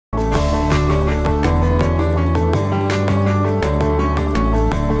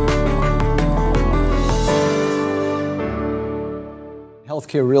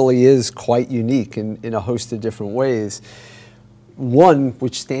Healthcare really is quite unique in a host of different ways. One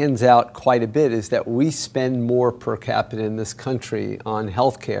which stands out quite a bit is that we spend more per capita in this country on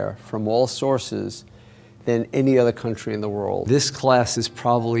healthcare from all sources than any other country in the world. This class is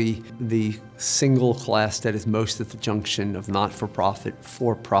probably the single class that is most at the junction of not-for-profit,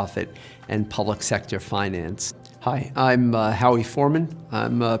 for-profit, and public sector finance. Hi, I'm Howie Forman.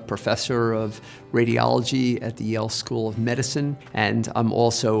 I'm a professor of radiology at the Yale School of Medicine, and I'm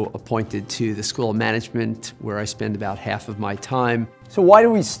also appointed to the School of Management, where I spend about half of my time. So why do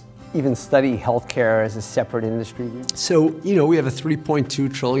we even study healthcare as a separate industry? So, we have a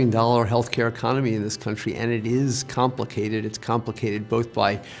 $3.2 trillion healthcare economy in this country, and it is complicated. It's complicated both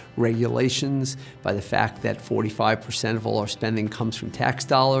by regulations, by the fact that 45% of all our spending comes from tax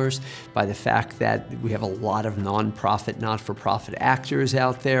dollars, by the fact that we have a lot of nonprofit, not-for-profit actors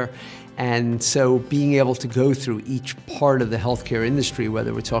out there. And so being able to go through each part of the healthcare industry,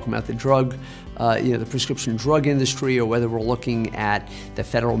 whether we're talking about the drug, the prescription drug industry, or whether we're looking at the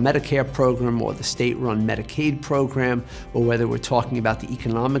federal Medicare program or the state-run Medicaid program, or whether we're talking about the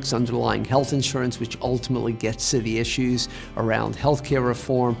economics underlying health insurance, which ultimately gets to the issues around healthcare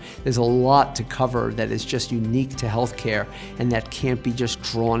reform, there's a lot to cover that is just unique to healthcare and that can't be just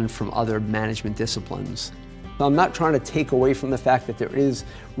drawn from other management disciplines. I'm not trying to take away from the fact that there is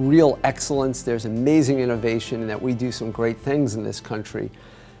real excellence, there's amazing innovation, and that we do some great things in this country.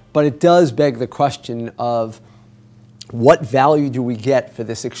 But it does beg the question of what value do we get for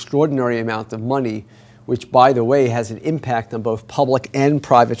this extraordinary amount of money, which, by the way, has an impact on both public and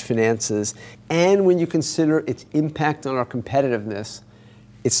private finances. And when you consider its impact on our competitiveness,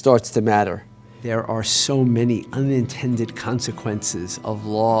 it starts to matter. There are so many unintended consequences of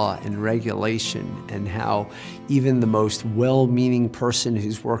law and regulation, and how even the most well-meaning person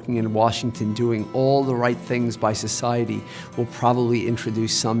who's working in Washington doing all the right things by society will probably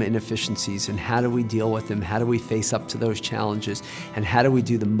introduce some inefficiencies. And how do we deal with them? How do we face up to those challenges? And how do we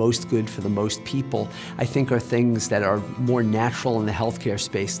do the most good for the most people? I think are things that are more natural in the healthcare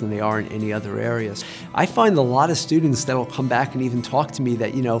space than they are in any other areas. I find a lot of students that will come back and even talk to me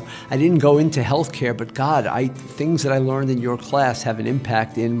that, I didn't go into healthcare, but God, things that I learned in your class have an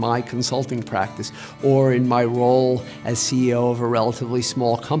impact in my consulting practice or in my role as CEO of a relatively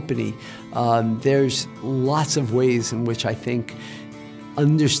small company. There's lots of ways in which I think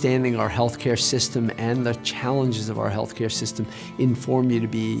understanding our healthcare system and the challenges of our healthcare system inform you to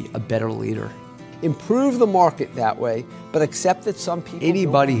be a better leader. Improve the market that way, but accept that some people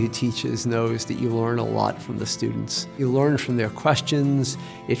Anybody who teaches knows that you learn a lot from the students. You learn from their questions.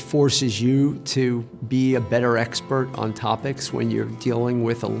 It forces you to be a better expert on topics when you're dealing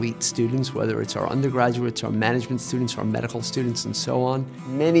with elite students, whether it's our undergraduates, our management students, our medical students, and so on.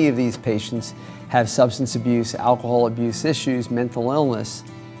 Many of these patients have substance abuse, alcohol abuse issues, mental illness,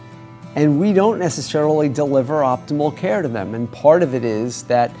 and we don't necessarily deliver optimal care to them. And part of it is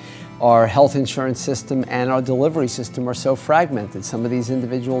that our health insurance system and our delivery system are so fragmented. Some of these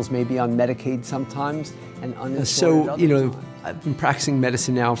individuals may be on Medicaid sometimes and uninsured at other times. I've been practicing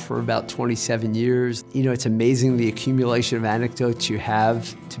medicine now for about 27 years. It's amazing the accumulation of anecdotes you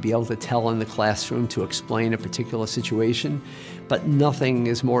have to be able to tell in the classroom to explain a particular situation, but nothing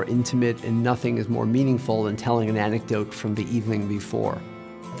is more intimate and nothing is more meaningful than telling an anecdote from the evening before.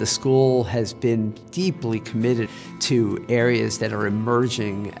 The school has been deeply committed to areas that are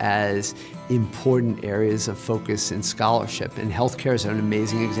emerging as important areas of focus and scholarship, and healthcare is an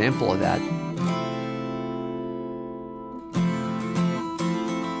amazing example of that.